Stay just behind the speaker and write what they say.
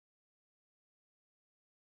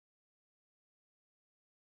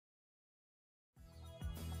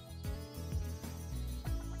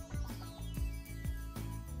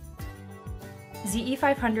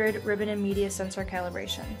ZE500 ribbon and media sensor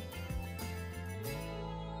calibration.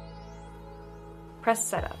 Press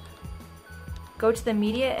Setup. Go to the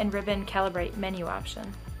Media and Ribbon Calibrate menu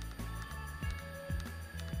option.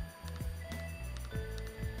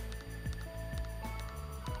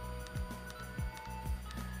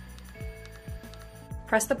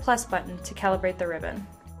 Press the plus button to calibrate the ribbon.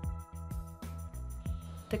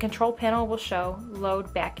 The control panel will show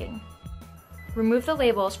Load Backing. Remove the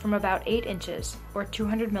labels from about 8 inches, or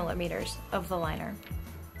 200 millimeters, of the liner.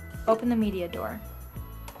 Open the media door.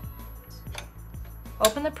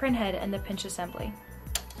 Open the print head and the pinch assembly.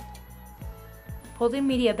 Pull the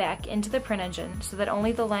media back into the print engine so that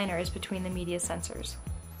only the liner is between the media sensors.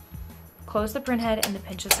 Close the print head and the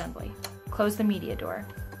pinch assembly. Close the media door.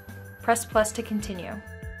 Press plus to continue.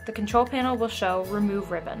 The control panel will show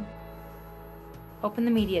Remove Ribbon. Open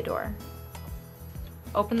the media door.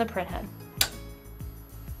 Open the print head.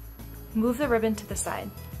 Move the ribbon to the side.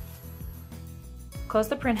 Close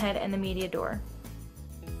the print head and the media door.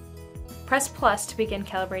 Press plus to begin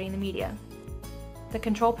calibrating the media. The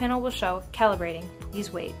control panel will show Calibrating.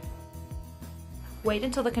 Please wait. Wait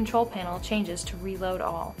until the control panel changes to Reload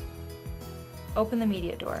All. Open the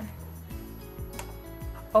media door.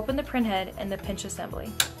 Open the print head and the pinch assembly.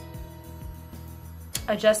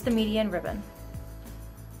 Adjust the media and ribbon.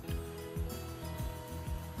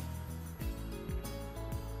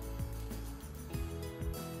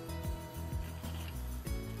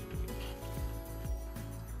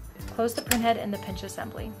 Close the print head and the pinch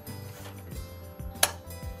assembly.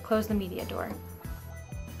 Close the media door.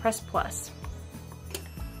 Press plus.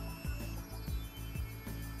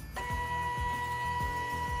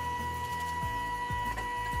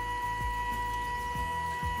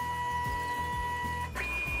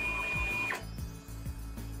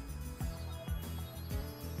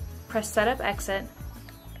 Press Setup Exit,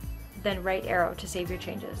 then right arrow to save your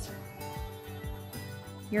changes.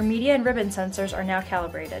 Your media and ribbon sensors are now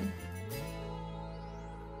calibrated.